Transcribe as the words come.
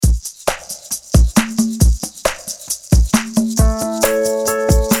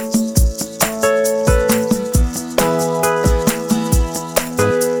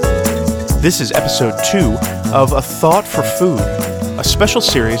This is episode 2 of A Thought for Food, a special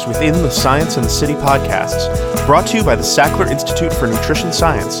series within the Science and the City podcasts, brought to you by the Sackler Institute for Nutrition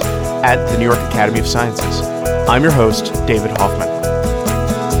Science at the New York Academy of Sciences. I'm your host, David Hoffman.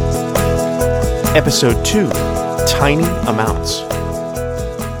 Episode 2, Tiny Amounts.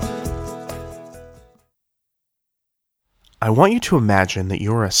 I want you to imagine that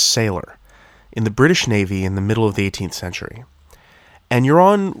you're a sailor in the British Navy in the middle of the 18th century. And you're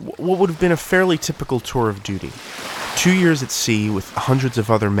on what would have been a fairly typical tour of duty. 2 years at sea with hundreds of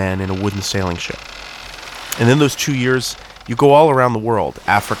other men in a wooden sailing ship. And in those 2 years, you go all around the world,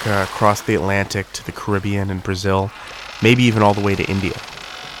 Africa, across the Atlantic to the Caribbean and Brazil, maybe even all the way to India.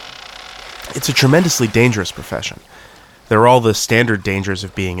 It's a tremendously dangerous profession. There are all the standard dangers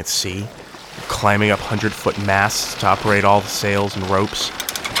of being at sea, climbing up 100-foot masts to operate all the sails and ropes,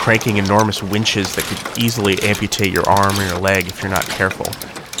 cranking enormous winches that could easily amputate your arm or your leg if you're not careful.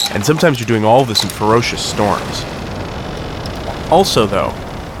 And sometimes you're doing all of this in ferocious storms. Also, though,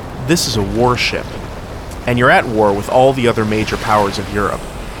 this is a warship, and you're at war with all the other major powers of Europe,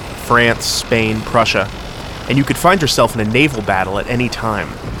 France, Spain, Prussia, and you could find yourself in a naval battle at any time,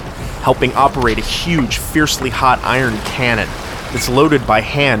 helping operate a huge, fiercely hot iron cannon that's loaded by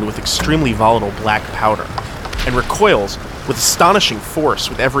hand with extremely volatile black powder, and recoils with astonishing force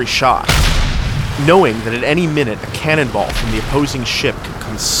with every shot, knowing that at any minute a cannonball from the opposing ship could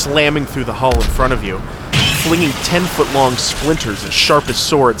come slamming through the hull in front of you, flinging 10-foot-long splinters as sharp as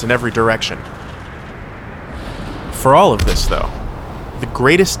swords in every direction. For all of this, though, the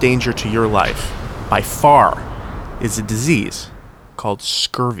greatest danger to your life, by far, is a disease called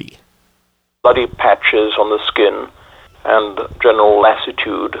scurvy. Bloody patches on the skin and general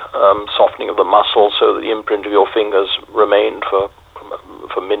lassitude, softening of the muscles so that the imprint of your fingers remained for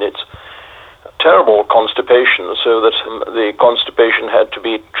minutes. Terrible constipation, so that the constipation had to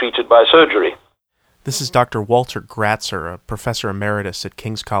be treated by surgery. This is Dr. Walter Gratzer, a professor emeritus at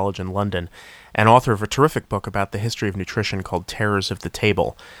King's College in London, and author of a terrific book about the history of nutrition called Terrors of the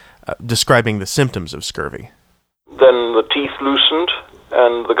Table, describing the symptoms of scurvy. Then the teeth loosened,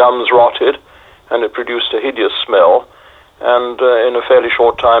 and the gums rotted, and it produced a hideous smell. And in a fairly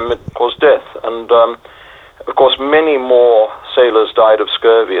short time, it caused death. And, of course, many more sailors died of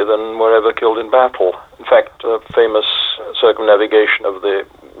scurvy than were ever killed in battle. In fact, a famous circumnavigation of the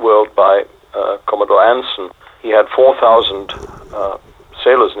world by Commodore Anson, he had 4,000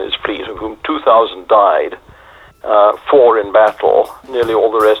 sailors in his fleet, of whom 2,000 died, 4 in battle, nearly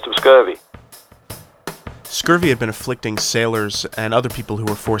all the rest of scurvy. Scurvy had been afflicting sailors and other people who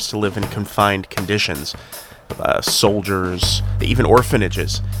were forced to live in confined conditions. Soldiers, even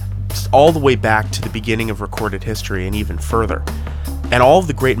orphanages, all the way back to the beginning of recorded history and even further. And all of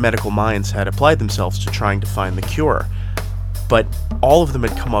the great medical minds had applied themselves to trying to find the cure, but all of them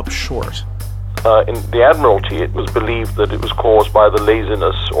had come up short. In the Admiralty, it was believed that it was caused by the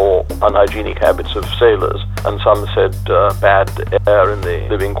laziness or unhygienic habits of sailors, and some said bad air in the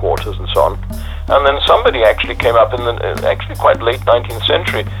living quarters and so on. And then somebody actually came up in the actually quite late 19th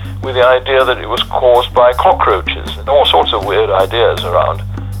century with the idea that it was caused by cockroaches. All sorts of weird ideas around.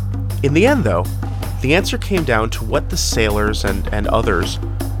 In the end, though, the answer came down to what the sailors and others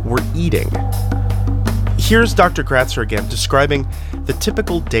were eating. Here's Dr. Gratzer again describing the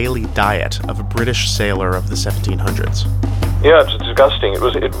typical daily diet of a British sailor of the 1700s. Yeah, it's disgusting.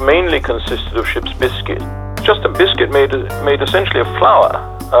 It mainly consisted of ship's biscuit. Just a biscuit made essentially of flour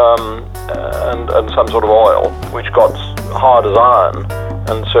and some sort of oil, which got hard as iron,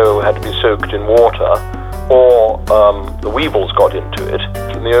 and so had to be soaked in water, or the weevils got into it.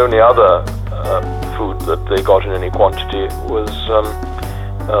 And the only other food that they got in any quantity was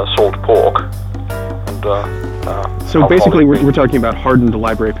salt pork. And, so basically we're talking about hardened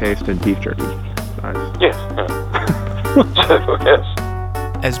library paste and beef jerky. Yes. Yeah. So,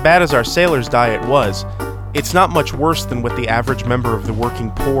 yes. As bad as our sailors' diet was, it's not much worse than what the average member of the working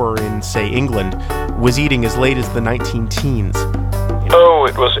poor in, say, England was eating as late as the 19-teens. Oh,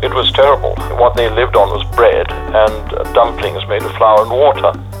 it was terrible. What they lived on was bread and dumplings made of flour and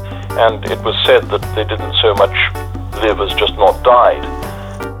water. And it was said that they didn't so much live as just not died.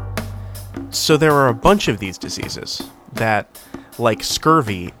 So there are a bunch of these diseases that, like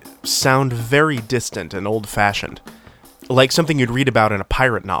scurvy, sound very distant and old-fashioned. Like something you'd read about in a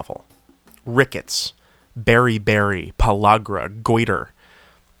pirate novel. Rickets, beriberi, pellagra, goiter.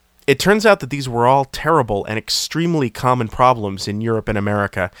 It turns out that these were all terrible and extremely common problems in Europe and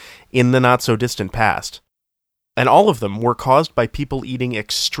America in the not-so-distant past. And all of them were caused by people eating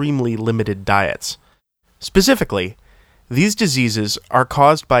extremely limited diets. Specifically, these diseases are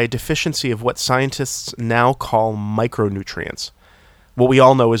caused by a deficiency of what scientists now call micronutrients. what we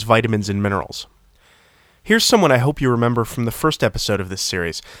all know as vitamins and minerals. Here's someone I hope you remember from the first episode of this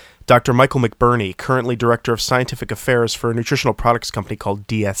series, Dr. Michael McBurney, currently Director of Scientific Affairs for a nutritional products company called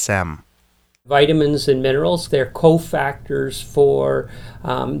DSM. Vitamins and minerals, they're cofactors for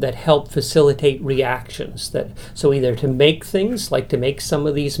that help facilitate reactions. So either to make things, like to make some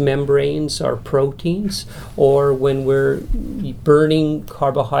of these membranes or proteins, or when we're burning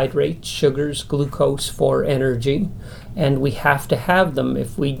carbohydrates, sugars, glucose for energy, and we have to have them.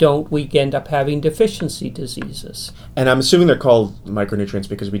 If we don't, we end up having deficiency diseases. And I'm assuming they're called micronutrients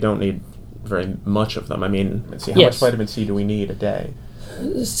because we don't need very much of them. I mean, let's see, how much vitamin C do we need a day?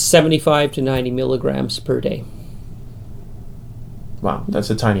 75 to 90 milligrams per day. Wow, that's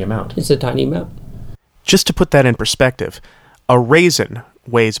a tiny amount. It's a tiny amount. Just to put that in perspective, a raisin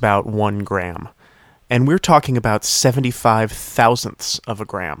weighs about 1 gram, and we're talking about 75 thousandths of a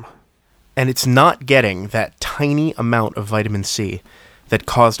gram. And it's not getting that tiny amount of vitamin C that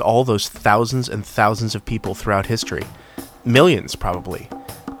caused all those thousands and thousands of people throughout history, millions probably,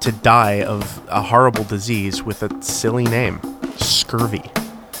 to die of a horrible disease with a silly name. Scurvy.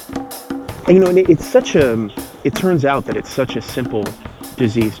 And, and it turns out that it's such a simple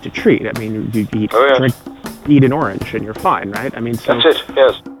disease to treat. I mean, you eat an orange and you're fine, right? I mean, so that's it,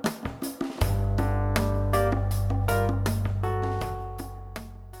 yes.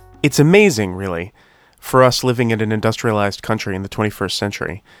 It's amazing, really, for us living in an industrialized country in the 21st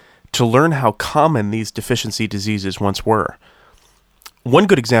century, to learn how common these deficiency diseases once were. One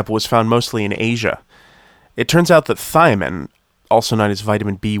good example was found mostly in Asia. It turns out that thiamine, also known as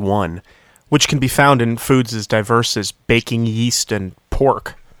vitamin B1, which can be found in foods as diverse as baking yeast and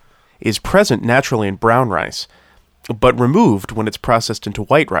pork, is present naturally in brown rice, but removed when it's processed into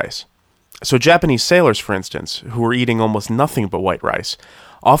white rice. So Japanese sailors, for instance, who were eating almost nothing but white rice,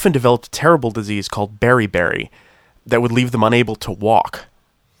 often developed a terrible disease called beriberi that would leave them unable to walk.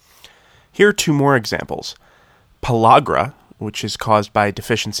 Here are 2 more examples. Pellagra, which is caused by a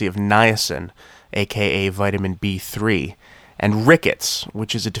deficiency of niacin, aka vitamin B3, and rickets,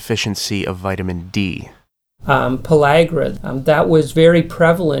 which is a deficiency of vitamin D. Pellagra, that was very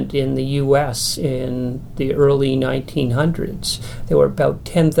prevalent in the U.S. in the early 1900s. There were about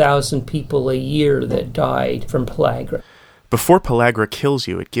 10,000 people a year that died from pellagra. Before pellagra kills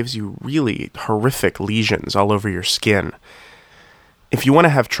you, it gives you really horrific lesions all over your skin. If you want to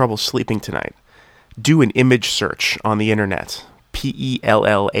have trouble sleeping tonight, do an image search on the internet.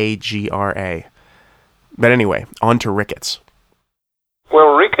 Pellagra. But anyway, on to rickets.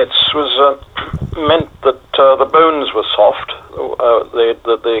 Well, rickets meant that the bones were soft,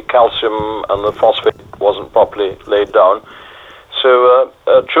 the calcium and the phosphate wasn't properly laid down. So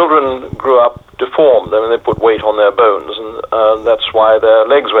children grew up deformed. I mean, they put weight on their bones, and that's why their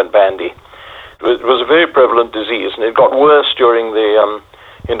legs went bandy. It was a very prevalent disease, and it got worse during the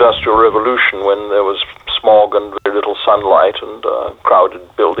Industrial Revolution when there was smog and very little sunlight and crowded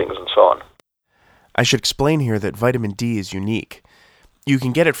buildings and so on. I should explain here that vitamin D is unique. You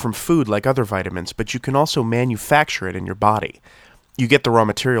can get it from food like other vitamins, but you can also manufacture it in your body. You get the raw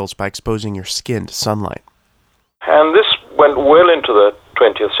materials by exposing your skin to sunlight. And this went well into the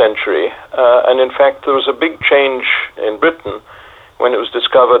 20th century, and in fact there was a big change in Britain when it was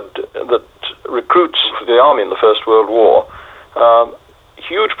discovered that recruits for the army in the First World War, a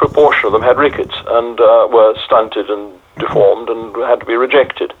huge proportion of them had rickets and were stunted and deformed and had to be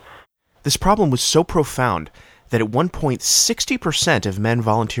rejected. This problem was so profound that at one point 60% of men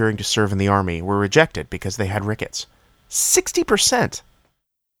volunteering to serve in the army were rejected because they had rickets. 60%!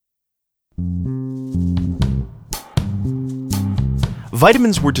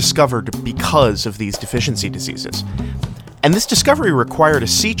 Vitamins were discovered because of these deficiency diseases. And this discovery required a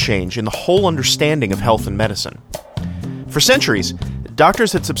sea change in the whole understanding of health and medicine. For centuries,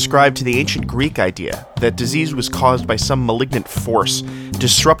 doctors had subscribed to the ancient Greek idea that disease was caused by some malignant force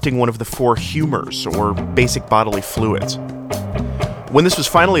disrupting one of the 4 humors, or basic bodily fluids. When this was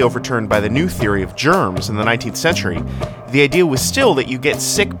finally overturned by the new theory of germs in the 19th century, the idea was still that you get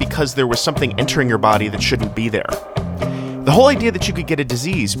sick because there was something entering your body that shouldn't be there. The whole idea that you could get a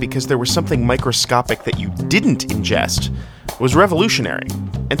disease because there was something microscopic that you didn't ingest was revolutionary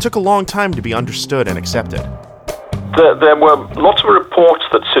and took a long time to be understood and accepted. There were lots of reports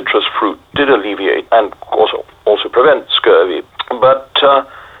that citrus fruit did alleviate and also prevent scurvy, but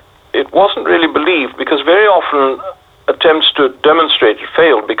it wasn't really believed because very often attempts to demonstrate it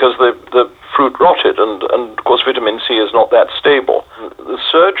failed because the fruit rotted, and of course vitamin C is not that stable. The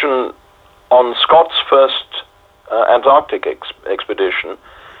surgeon on Scott's first Antarctic expedition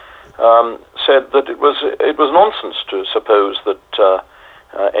said that it was nonsense to suppose that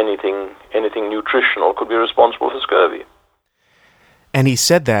anything nutritional could be responsible for scurvy. and he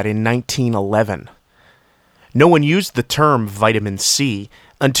said that in 1911. No one used the term vitamin C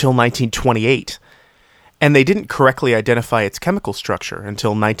until 1928, and they didn't correctly identify its chemical structure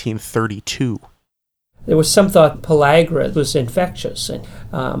until 1932. There was some thought pellagra was infectious,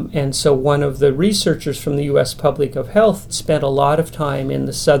 and so one of the researchers from the U.S. Public of Health spent a lot of time in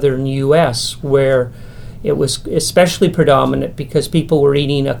the southern U.S. where it was especially predominant because people were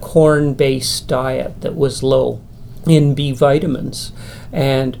eating a corn-based diet that was low in B vitamins,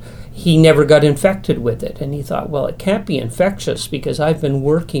 and he never got infected with it. And he thought, well, it can't be infectious because I've been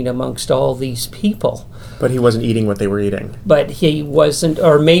working amongst all these people. But he wasn't eating what they were eating. But he wasn't,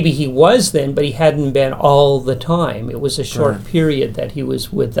 or maybe he was then, but he hadn't been all the time. It was a short period that he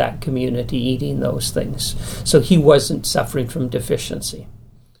was with that community eating those things. So he wasn't suffering from deficiency.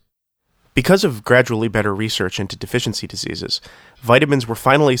 Because of gradually better research into deficiency diseases, vitamins were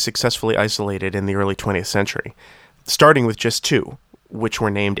finally successfully isolated in the early 20th century, starting with just two, which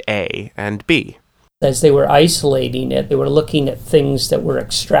were named A and B. As they were isolating it, they were looking at things that were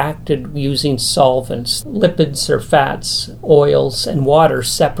extracted using solvents. Lipids or fats, oils, and water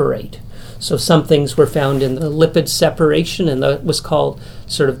separate. So some things were found in the lipid separation, and that was called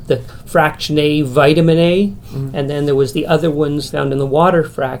sort of the fraction A, vitamin A. Mm-hmm. And then there was the other ones found in the water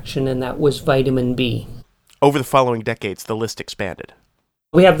fraction, and that was vitamin B. Over the following decades, the list expanded.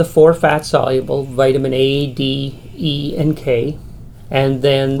 We have the four fat-soluble, vitamin A, D, E, and K. And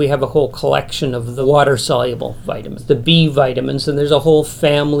then we have a whole collection of the water-soluble vitamins, the B vitamins, and there's a whole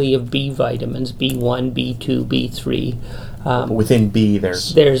family of B vitamins, B1, B2, B3. Within B,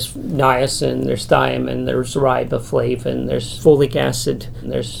 there's niacin, there's thiamine, there's riboflavin, there's folic acid, and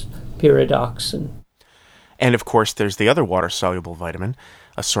there's pyridoxine. And of course, there's the other water-soluble vitamin,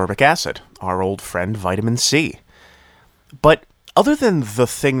 ascorbic acid, our old friend vitamin C. But other than the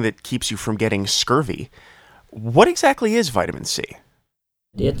thing that keeps you from getting scurvy, what exactly is vitamin C?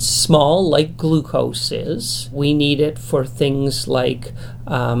 It's small, like glucose is. We need it for things like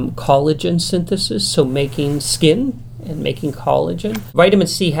collagen synthesis, so making skin and making collagen. Vitamin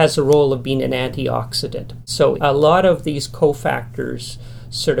C has a role of being an antioxidant. So a lot of these cofactors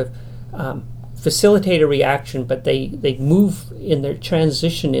sort of facilitate a reaction, but they move in their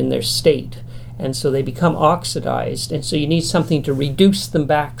transition in their state. And so they become oxidized, and so you need something to reduce them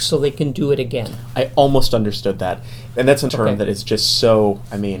back so they can do it again. I almost understood that. And that's a term that is just so,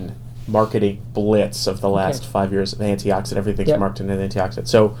 marketing blitz of the last 5 years of antioxidant. Everything's marketed as an antioxidant.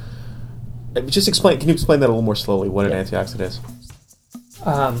 So can you explain that a little more slowly, what an antioxidant is?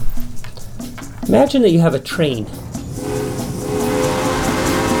 Imagine that you have a train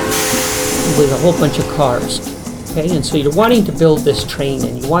with a whole bunch of cars. Okay, and so you're wanting to build this train,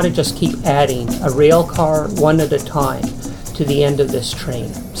 and you want to just keep adding a rail car one at a time to the end of this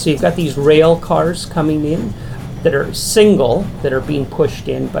train. So you've got these rail cars coming in that are single, that are being pushed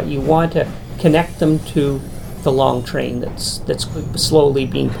in, but you want to connect them to the long train that's slowly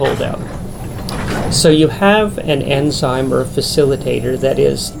being pulled out. So you have an enzyme or a facilitator that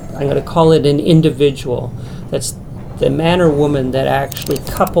is, I'm going to call it an individual, that's the man or woman that actually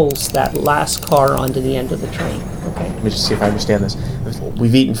couples that last car onto the end of the train. Okay. Let me just see if I understand this.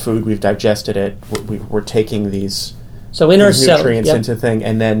 We've eaten food, we've digested it, we're taking these nutrients into thing,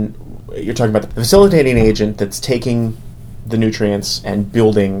 and then you're talking about the facilitating agent that's taking the nutrients and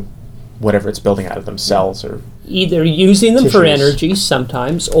building whatever it's building out of them, cells or either using them tissues. For energy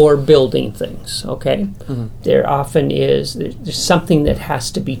sometimes or building things, okay? Mm-hmm. There often is, there's something that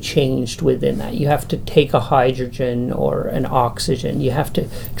has to be changed within that. You have to take a hydrogen or an oxygen. You have to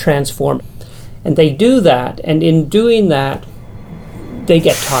transform. And they do that, and in doing that, they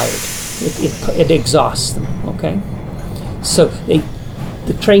get tired. It exhausts them, okay? So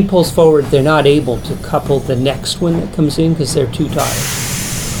the train pulls forward, they're not able to couple the next one that comes in because they're too tired.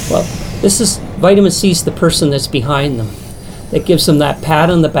 Well, vitamin C is the person that's behind them, that gives them that pat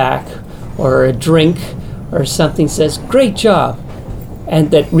on the back or a drink or something, says, great job,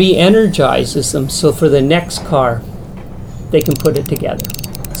 and that re-energizes them so for the next car, they can put it together.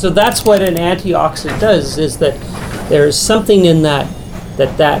 So that's what an antioxidant does, is that there's something in that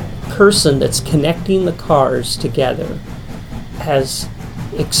person that's connecting the cars together has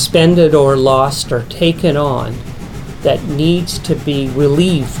expended or lost or taken on that needs to be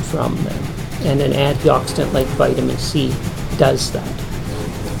relieved from them. And an antioxidant like vitamin C does that.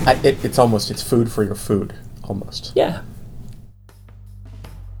 It's food for your food, almost. Yeah.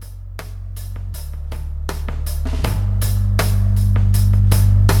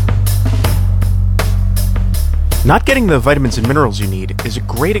 Not getting the vitamins and minerals you need is a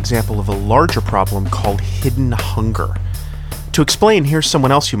great example of a larger problem called hidden hunger. To explain, here's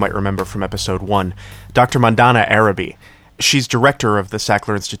someone else you might remember from episode 1, Dr. Mandana Arabi. She's director of the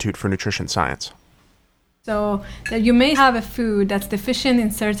Sackler Institute for Nutrition Science. So that you may have a food that's deficient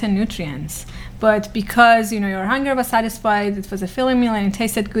in certain nutrients, but because your hunger was satisfied, it was a filling meal and it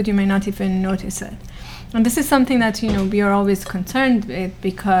tasted good, you may not even notice it. And this is something that we are always concerned with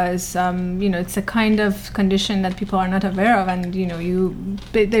because it's a kind of condition that people are not aware of, and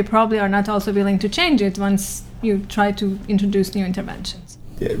they probably are not also willing to change it once you try to introduce new interventions.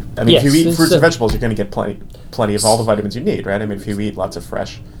 Yeah. I mean, if you eat fruits and vegetables, you're going to get plenty of all the vitamins you need, right? I mean, if you eat lots of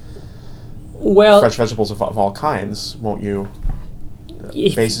fresh vegetables of all kinds, won't you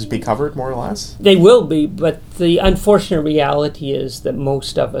bases be covered more or less? They will be, but the unfortunate reality is that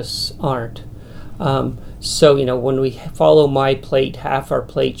most of us aren't. So when we follow my plate, half our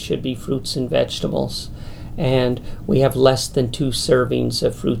plate should be fruits and vegetables, and we have less than 2 servings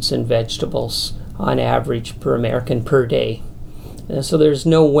of fruits and vegetables on average per American per day. And so there's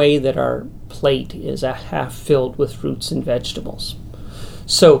no way that our plate is a half filled with fruits and vegetables.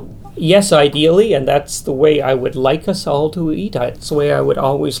 So yes, ideally, and that's the way I would like us all to eat. It's the way I would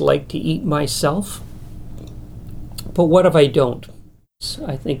always like to eat myself. But what if I don't?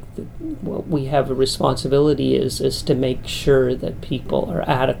 I think that what we have a responsibility is to make sure that people are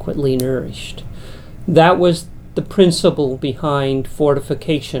adequately nourished. That was the principle behind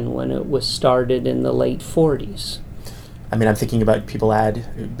fortification when it was started in the late 40s. I mean, I'm thinking about people add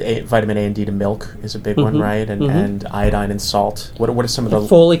vitamin A and D to milk is a big one, right? And iodine and salt. What are some of the...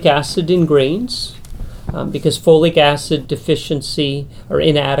 Folic acid in grains, because folic acid deficiency or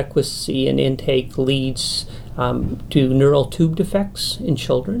inadequacy in intake leads to neural tube defects in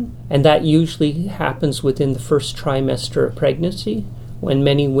children. And that usually happens within the first trimester of pregnancy, when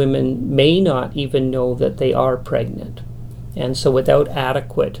many women may not even know that they are pregnant. And so without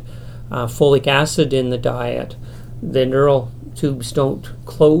adequate folic acid in the diet, the neural tubes don't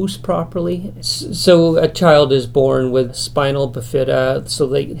close properly. So a child is born with spinal bifida, so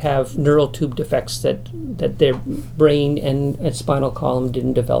they have neural tube defects that their brain and spinal column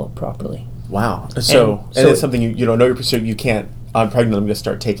didn't develop properly. Wow. So it's something you don't know, so you can't, I'm pregnant, I'm going to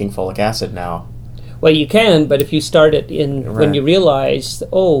start taking folic acid now. Well, you can, but if you start it when you realize,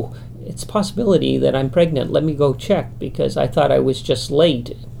 it's a possibility that I'm pregnant, let me go check because I thought I was just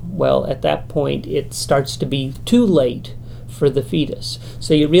late. Well, at that point, it starts to be too late for the fetus.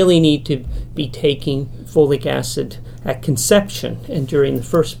 So you really need to be taking folic acid at conception and during the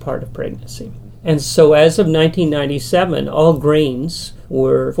first part of pregnancy. And so as of 1997, all grains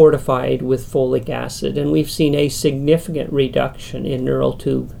were fortified with folic acid, and we've seen a significant reduction in neural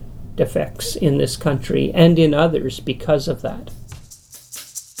tube defects in this country and in others because of that.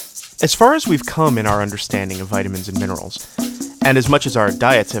 As far as we've come in our understanding of vitamins and minerals, and as much as our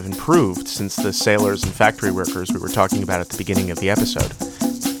diets have improved since the sailors and factory workers we were talking about at the beginning of the episode,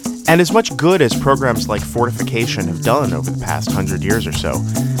 and as much good as programs like fortification have done over the past 100 years or so,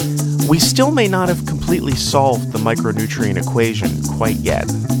 we still may not have completely solved the micronutrient equation quite yet.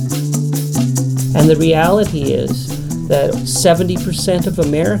 And the reality is that 70% of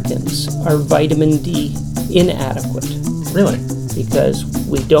Americans are vitamin D inadequate. Really? Because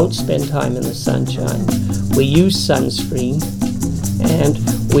we don't spend time in the sunshine, we use sunscreen,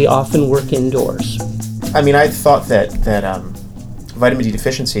 and we often work indoors. I mean, I thought that vitamin D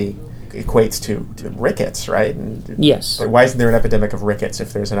deficiency equates to rickets, right? And yes. Why isn't there an epidemic of rickets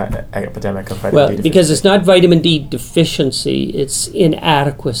if there's an epidemic of vitamin D deficiency? Well, because it's not vitamin D deficiency, it's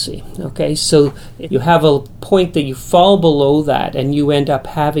inadequacy, okay? So you have a point that you fall below that and you end up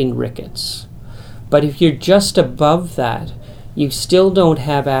having rickets. But if you're just above that, you still don't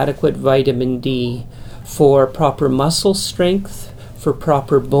have adequate vitamin D for proper muscle strength, for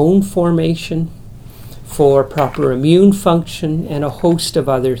proper bone formation, for proper immune function, and a host of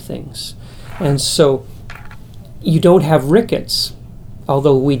other things. And so you don't have rickets,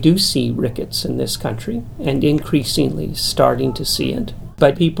 although we do see rickets in this country, and increasingly starting to see it.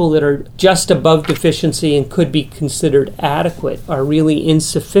 But people that are just above deficiency and could be considered adequate are really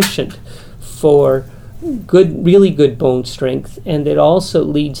insufficient for really good bone strength, and it also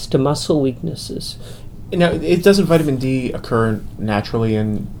leads to muscle weaknesses. Now, doesn't vitamin D occur naturally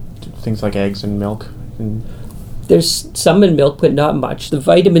in things like eggs and milk? There's some in milk, but not much. The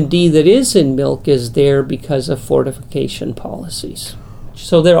vitamin D that is in milk is there because of fortification policies.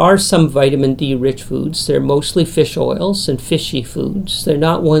 So there are some vitamin D-rich foods. They're mostly fish oils and fishy foods. They're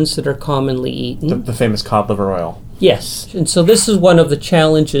not ones that are commonly eaten. The famous cod liver oil. Yes. And so this is one of the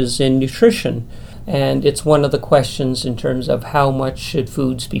challenges in nutrition. And it's one of the questions in terms of how much should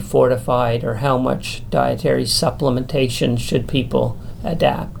foods be fortified or how much dietary supplementation should people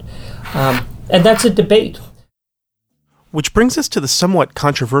adapt. And that's a debate. Which brings us to the somewhat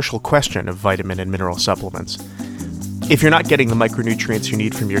controversial question of vitamin and mineral supplements. If you're not getting the micronutrients you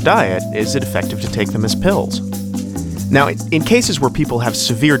need from your diet, is it effective to take them as pills? Now, in cases where people have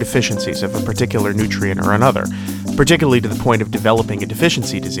severe deficiencies of a particular nutrient or another, particularly to the point of developing a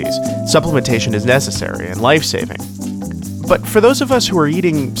deficiency disease, supplementation is necessary and life-saving. But for those of us who are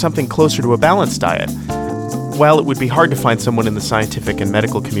eating something closer to a balanced diet, while it would be hard to find someone in the scientific and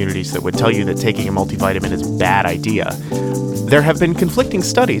medical communities that would tell you that taking a multivitamin is a bad idea, there have been conflicting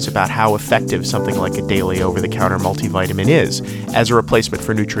studies about how effective something like a daily over-the-counter multivitamin is as a replacement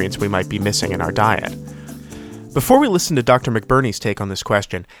for nutrients we might be missing in our diet. Before we listen to Dr. McBurney's take on this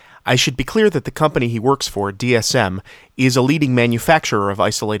question, I should be clear that the company he works for, DSM, is a leading manufacturer of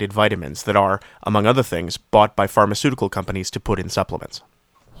isolated vitamins that are, among other things, bought by pharmaceutical companies to put in supplements.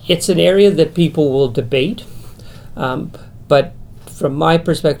 It's an area that people will debate, but from my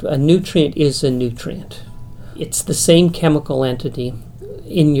perspective, a nutrient is a nutrient. It's the same chemical entity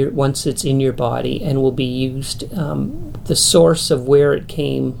once it's in your body and will be used. The source of where it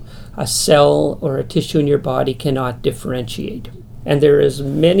came, a cell or a tissue in your body cannot differentiate. And there is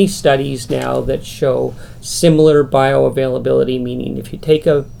many studies now that show similar bioavailability, meaning if you take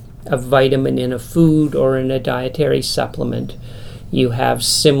a vitamin in a food or in a dietary supplement, you have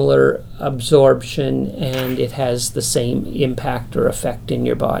similar absorption and it has the same impact or effect in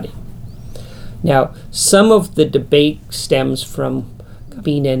your body. Now, some of the debate stems from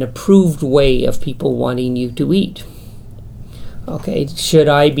being an approved way of people wanting you to eat. Okay, should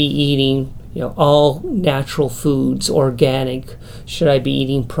I be eating all natural foods, organic? Should I be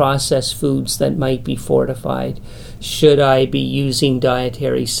eating processed foods that might be fortified? Should I be using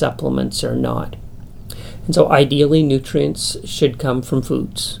dietary supplements or not? And so ideally, nutrients should come from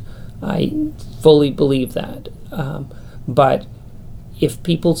foods. I fully believe that. But if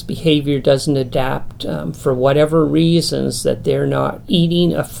people's behavior doesn't adapt for whatever reasons that they're not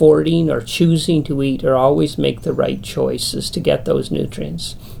eating, affording, or choosing to eat, or always make the right choices to get those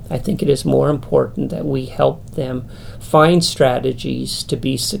nutrients, I think it is more important that we help them find strategies to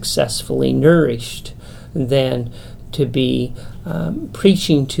be successfully nourished than to be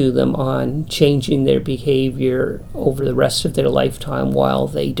preaching to them on changing their behavior over the rest of their lifetime while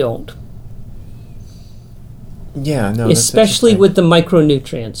they don't. Yeah, no, especially with the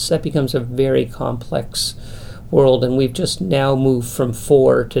micronutrients. That becomes a very complex world, and we've just now moved from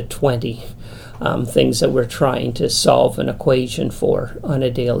 4 to 20 things that we're trying to solve an equation for on a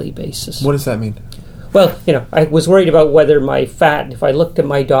daily basis. What does that mean? Well, I was worried about whether my fat, if I looked at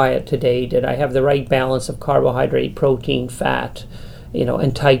my diet today, did I have the right balance of carbohydrate, protein, fat,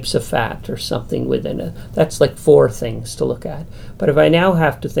 and types of fat or something within it. That's like 4 things to look at. But if I now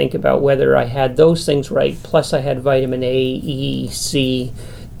have to think about whether I had those things right, plus I had vitamin A, E, C,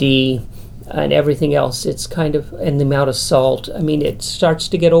 D, and everything else, it's kind of, and the amount of salt, it starts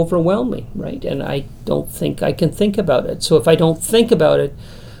to get overwhelming, right? And I don't think I can think about it. So if I don't think about it,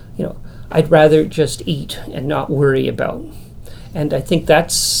 I'd rather just eat and not worry about. And I think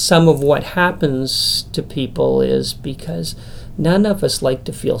that's some of what happens to people is because none of us like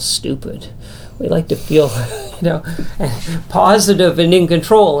to feel stupid. We like to feel, positive and in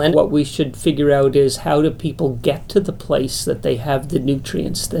control. And what we should figure out is how do people get to the place that they have the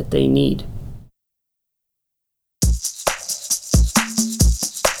nutrients that they need.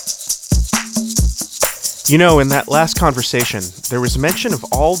 In that last conversation, there was mention of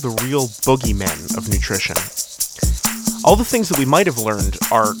all the real boogeymen of nutrition. All the things that we might have learned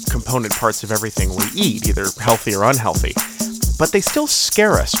are component parts of everything we eat, either healthy or unhealthy, but they still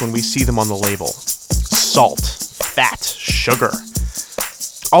scare us when we see them on the label. Salt, fat, sugar.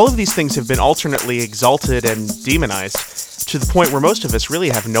 All of these things have been alternately exalted and demonized to the point where most of us really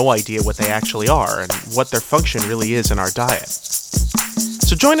have no idea what they actually are and what their function really is in our diet.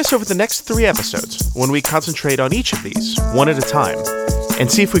 So join us over the next 3 episodes when we concentrate on each of these, one at a time, and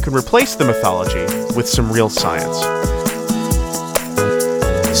see if we can replace the mythology with some real science.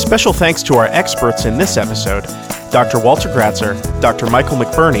 Special thanks to our experts in this episode, Dr. Walter Gratzer, Dr. Michael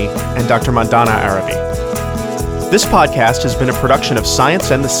McBurney, and Dr. Mandana Arabi. This podcast has been a production of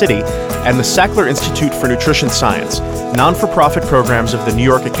Science and the City and the Sackler Institute for Nutrition Science, non-for-profit programs of the New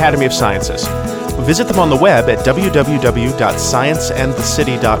York Academy of Sciences. Visit them on the web at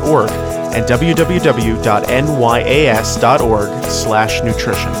www.scienceandthecity.org and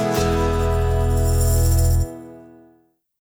www.nyas.org/nutrition.